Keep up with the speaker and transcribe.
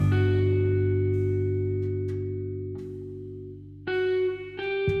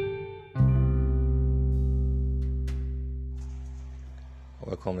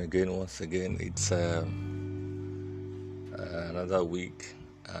welcome again. Once again, it's another week,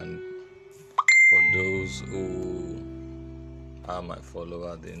 and for those who are my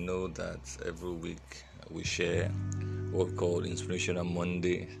follower, they know that every week we share what we call Inspirational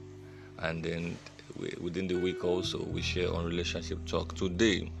Monday, and then within the week also we share on relationship talk.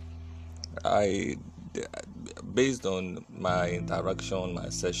 Today, based on my interaction, my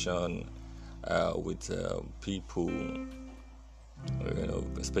session with people,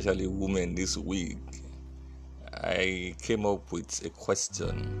 especially women this week, I came up with a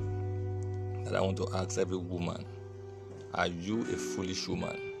question that I want to ask every woman. Are you a foolish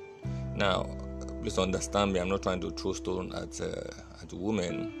woman? Now, please understand me, I'm not trying to throw stone at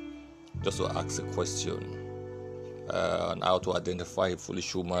women, just to ask a question on how to identify a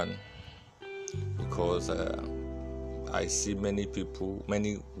foolish woman, because I see many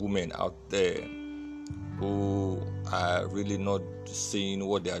women out there who are really not seeing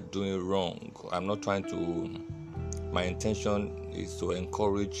what they are doing wrong. My intention is to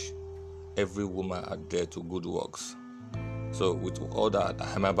encourage every woman out there to good works. So with all that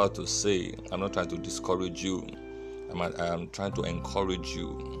I'm about to say, I'm not trying to discourage you. I'm trying to encourage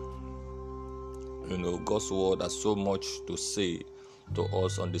you. God's word has so much to say to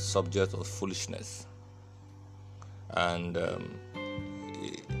us on the subject of foolishness. And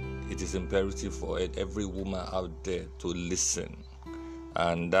it is imperative for every woman out there to listen.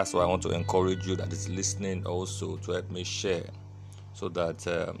 And that's why I want to encourage you that is listening also to help me share, so that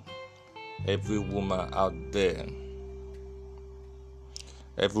every woman out there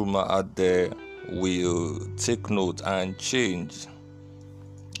will take note and change,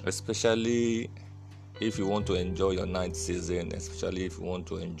 especially if you want to enjoy your night season, especially if you want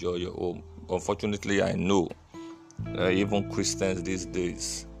to enjoy your home. Unfortunately, I know even Christians these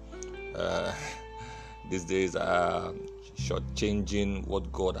days are shortchanging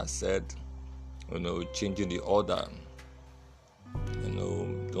what God has said, changing the order.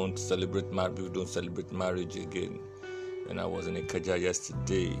 Don't celebrate marriage again. And I was in Ikeja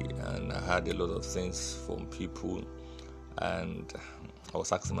yesterday, and I heard a lot of things from people, and I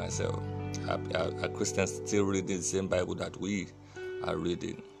was asking myself, are Christians still reading the same Bible that we are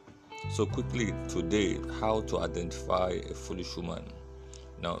reading? So quickly today, how to identify a foolish woman.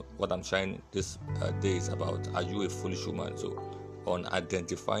 Now, what I'm sharing this day is about, are you a foolish woman? So, on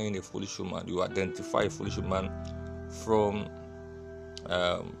identifying a foolish woman, you identify a foolish woman from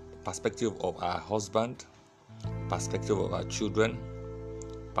perspective of our husband, perspective of our children,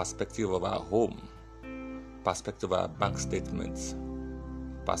 perspective of our home, perspective of our bank statements,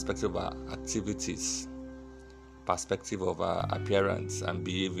 perspective of our activities, perspective of our appearance and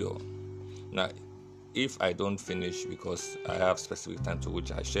behavior. Now, if I don't finish, because I have specific time to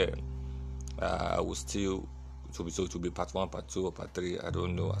which I share, I will still to be part 1, part 2, or part 3. I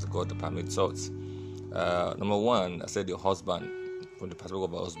don't know, as God permits us. Number 1, I said the husband, from the perspective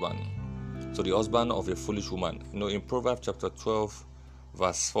of a husband. So the husband of a foolish woman. In Proverbs chapter 12,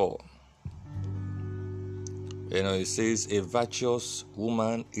 verse 4, it says, a virtuous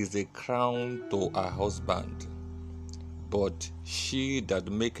woman is a crown to her husband, but she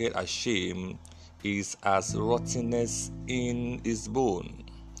that maketh ashamed is as rottenness in his bone.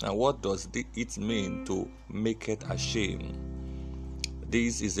 And what does it mean to make it ashamed?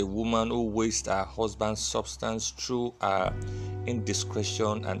 This is a woman who wastes her husband's substance through her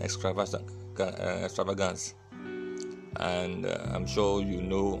indiscretion and extravagance. And I'm sure you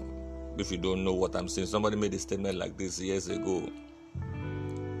know, if you don't know what I'm saying, somebody made a statement like this years ago.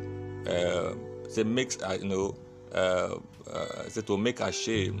 To make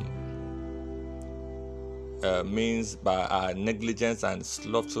ashamed means by her negligence and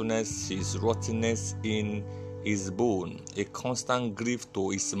slothfulness, his rottenness in his bone, a constant grief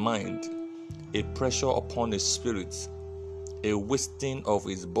to his mind, a pressure upon his spirit, a wasting of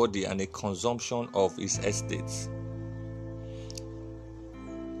his body, and a consumption of his estates.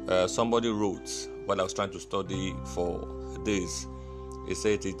 Somebody wrote, while I was trying to study for this, he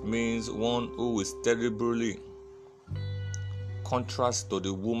said it means one who is terribly contrast to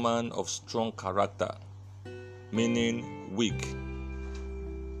the woman of strong character, meaning weak,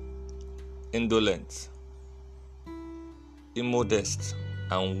 indolent, immodest,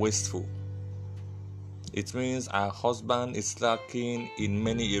 and wasteful. It means our husband is lacking in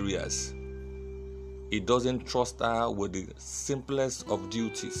many areas. He doesn't trust her with the simplest of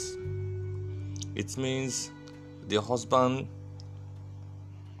duties. It means the husband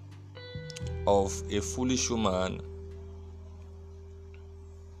of a foolish woman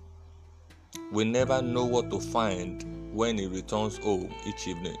will never know what to find when he returns home each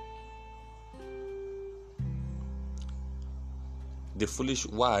evening. The foolish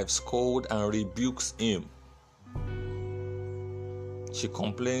wife scolds and rebukes him. She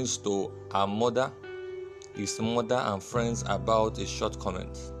complains to her mother, his mother, and friends about his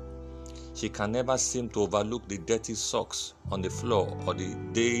shortcomings. She can never seem to overlook the dirty socks on the floor or the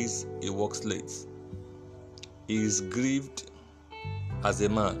days he works late. He is grieved as a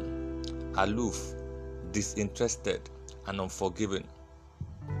man, aloof, disinterested, and unforgiving.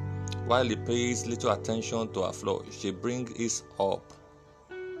 While he pays little attention to her flaws, she brings it up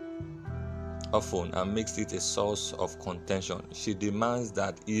often and makes it a source of contention. She demands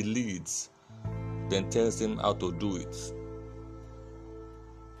that he leads, then tells him how to do it.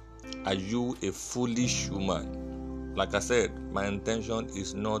 Are you a foolish woman? Like I said, my intention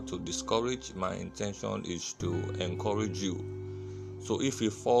is not to discourage, my intention is to encourage you. So if you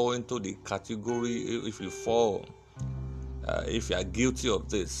fall into the category, if you are guilty of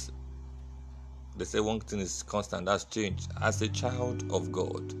this, they say one thing is constant, that's change. As a child of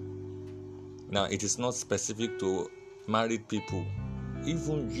God, now it is not specific to married people.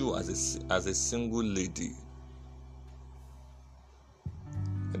 Even you as a single lady,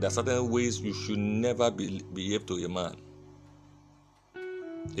 there are certain ways you should never behave to a man.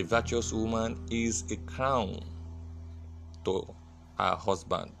 A virtuous woman is a crown to her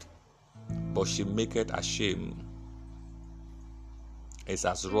husband, but she maketh ashamed. It's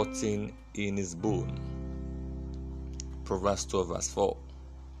as rotting in his bone. Proverbs 12 verse 4.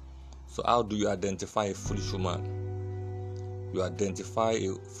 So how do you identify a foolish woman? You identify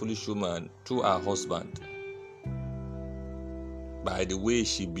a foolish woman through her husband, by the way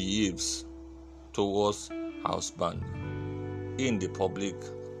she behaves towards her husband, in the public,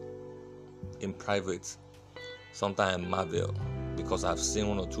 in private. Sometimes I marvel because I've seen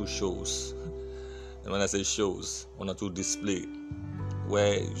one or two shows, and when I say shows, one or two display,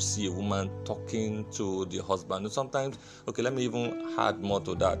 where you see a woman talking to the husband. And sometimes, okay, let me even add more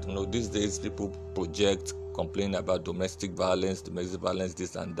to that. These days people project, complain about domestic violence,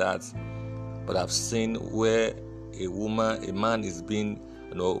 this and that. But I've seen where a man is being,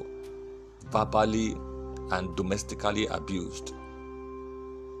 verbally and domestically abused,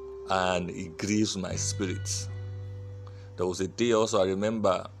 and it grieves my spirit. There was a day also, I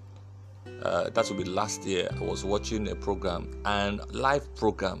remember, that would be last year, I was watching a program, and live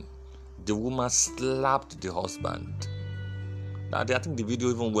program, the woman slapped the husband. Now, I think the video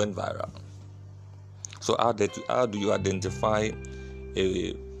even went viral. So how do you identify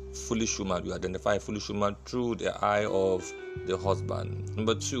a foolish woman? You identify a foolish woman through the eye of the husband.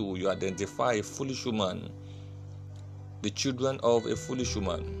 Number 2, you identify a foolish woman, the children of a foolish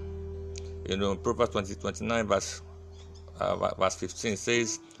woman. Proverbs 29 verse 15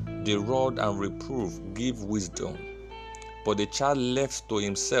 says, the rod and reproof give wisdom, but the child left to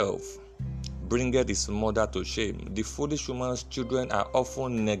himself bringeth his mother to shame. The foolish woman's children are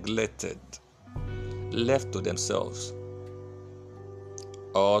often neglected, left to themselves,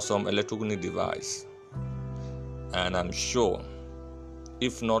 or some electronic device. And I'm sure,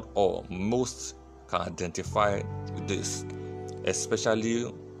 if not all, most can identify with this, especially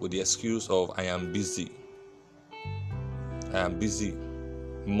with the excuse of I am busy.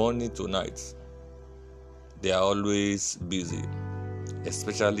 Morning to night, they are always busy,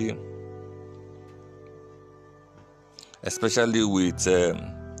 especially with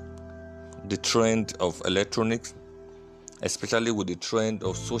the trend of electronics, especially with the trend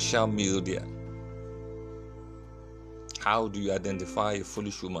of social media. How do you identify a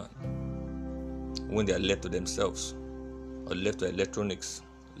foolish woman? When they are left to themselves, or left to electronics,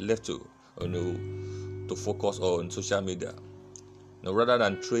 left to focus on social media. Now, rather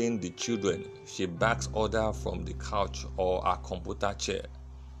than train the children, she backs order from the couch or her computer chair.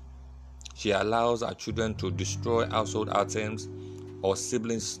 She allows her children to destroy household items or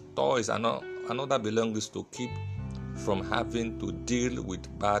siblings' toys and other belongings to keep from having to deal with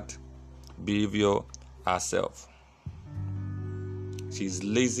bad behavior herself. She is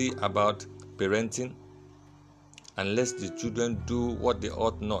lazy about parenting and lets the children do what they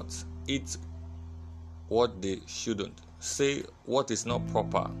ought not, eat what they shouldn't, say what is not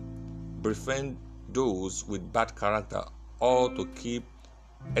proper, befriend those with bad character, or to keep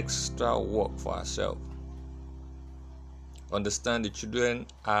extra work for herself. Understand the children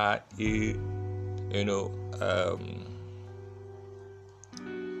are the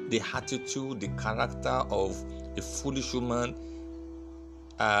attitude, the character of a foolish woman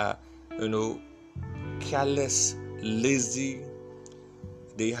are, careless, lazy.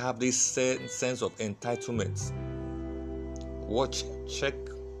 They have this sense of entitlement. Check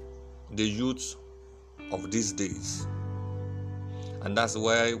the youth of these days. And that's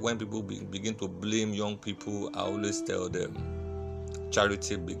why when people begin to blame young people, I always tell them,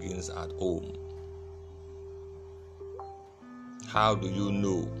 Charity begins at home. How do you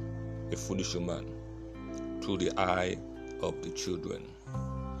know a foolish woman? Through the eye of the children.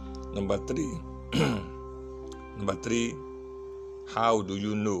 Number three, how do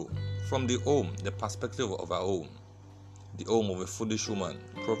you know? From the home, the perspective of our home. The home of a foolish woman.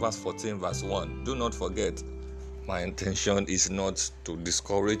 Proverbs 14 verse 1. Do not forget, my intention is not to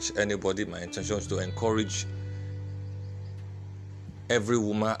discourage anybody. My intention is to encourage every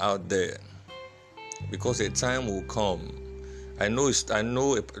woman out there, because a time will come. I know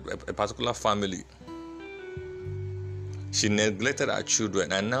a particular family. She neglected her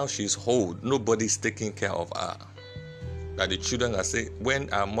children, and now she's old. Nobody is taking care of her. That the children can say, when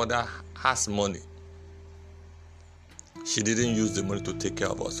her mother has money, she didn't use the money to take care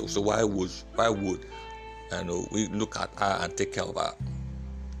of us. So why would we look at her and take care of her?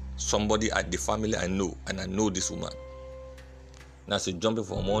 Somebody at the family I know, and I know this woman. Now she's jumping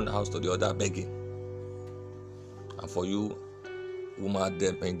from one house to the other begging. And for you, woman,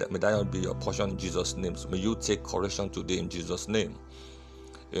 may that not be your portion in Jesus' name. So may you take correction today in Jesus' name.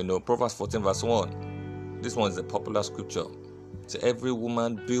 Proverbs 14 verse 1. This one is a popular scripture. So every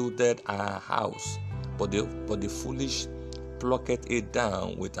woman builded her house, but the foolish plucked it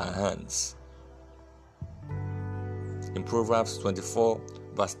down with her hands. In Proverbs 24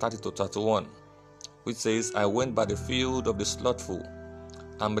 verse 30 to 31, which says, I went by the field of the slothful,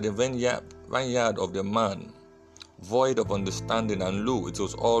 and by the vineyard of the man, void of understanding, and lo, it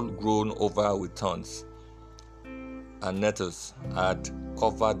was all grown over with thorns, and nettles had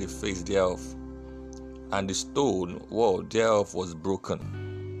covered the face thereof, and the stone wall thereof was broken.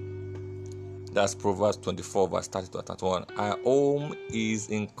 That's Proverbs 24 verse 30 to 31. Our home is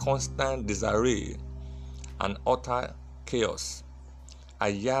in constant disarray and utter chaos. Our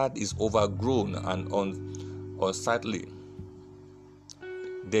yard is overgrown and unsightly.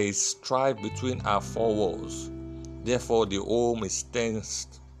 There is strife between our four walls. Therefore, the home is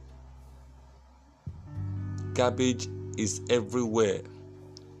tensed. Garbage is everywhere.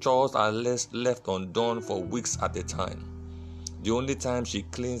 Chores are left undone for weeks at a time. The only time she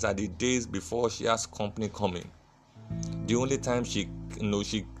cleans are the days before she has company coming. The only time she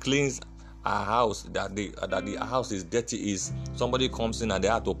cleans her house, that the house is dirty, is somebody comes in and they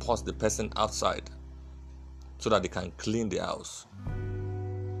have to pause the person outside so that they can clean the house.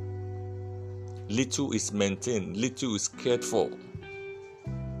 Little is maintained, little is cared for.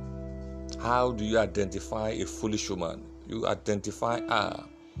 How do you identify a foolish woman? You identify her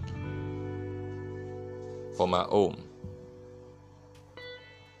from her home.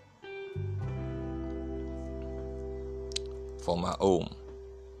 From her home.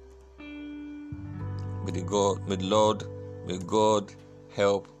 May God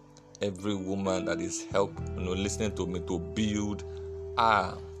help every woman that is listening to me to build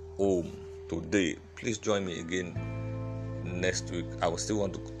her home today. Please join me again next week. I will still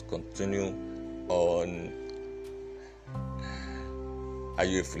want to continue on Are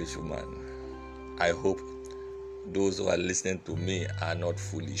You a Foolish Woman? I hope those who are listening to me are not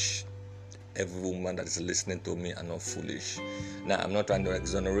foolish. Every woman that is listening to me are not foolish. Now, I'm not trying to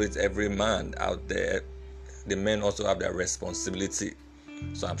exonerate every man out there. The men also have their responsibility.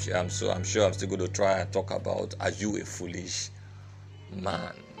 So I'm sure I'm still going to try and talk about, are you a foolish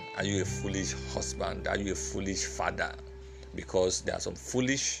man? Are you a foolish husband? Are you a foolish father? Because there are some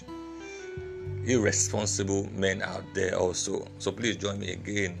foolish, irresponsible men out there also. So please join me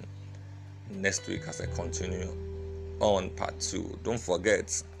again next week as I continue on part 2. Don't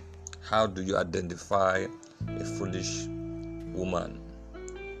forget, how do you identify a foolish woman?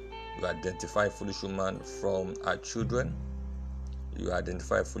 You identify a foolish woman from her children. You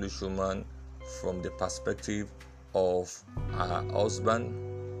identify a foolish woman from the perspective of her husband.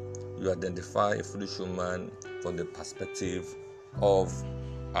 You identify a foolish woman from the perspective of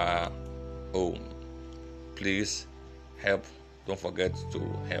her home. Please help. Don't forget to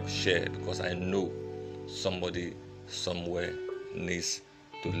help share, because I know somebody somewhere needs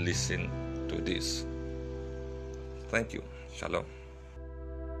to listen to this. Thank you. Shalom.